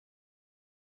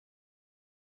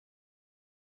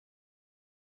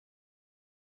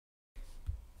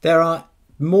There are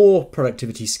more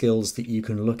productivity skills that you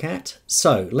can look at.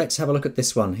 So let's have a look at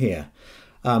this one here.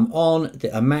 On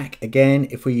a Mac, again,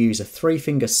 if we use a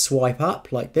 3-finger swipe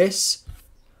up like this,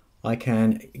 I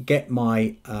can get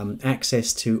my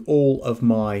access to all of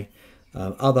my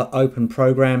other open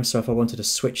programs. So if I wanted to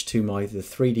switch to the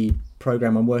 3D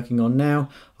program I'm working on now,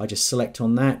 I just select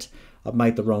on that. I've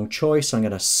made the wrong choice. I'm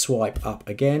going to swipe up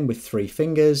again with 3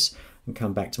 fingers and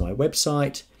come back to my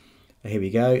website. Here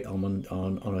we go. I'm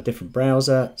on a different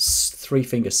browser.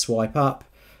 3-finger swipe up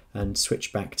and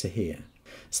switch back to here.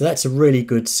 So that's a really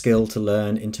good skill to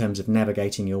learn in terms of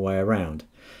navigating your way around.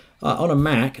 On a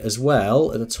Mac as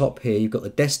well, at the top here, you've got the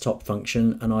desktop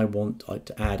function, and I want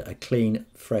to add a clean,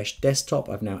 fresh desktop.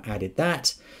 I've now added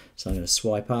that. So I'm going to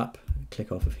swipe up,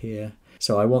 click off of here.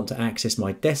 So I want to access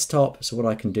my desktop. So what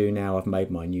I can do now, I've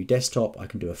made my new desktop. I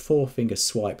can do a 4-finger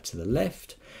swipe to the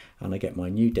left, and I get my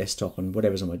new desktop, and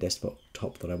whatever's on my desktop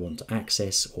that I want to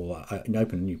access or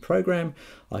open a new program,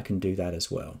 I can do that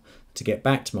as well. To get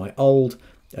back to my old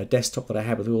desktop that I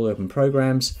have with all open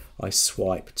programs, I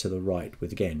swipe to the right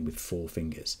with 4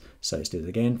 fingers. So let's do it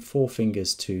again. 4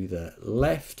 fingers to the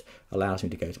left allows me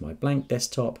to go to my blank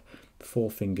desktop.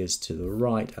 4 fingers to the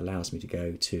right allows me to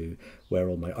go to where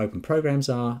all my open programs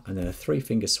are, and then a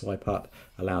 3-finger swipe up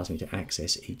allows me to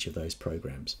access each of those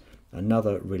programs.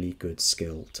 Another really good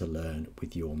skill to learn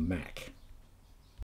with your Mac.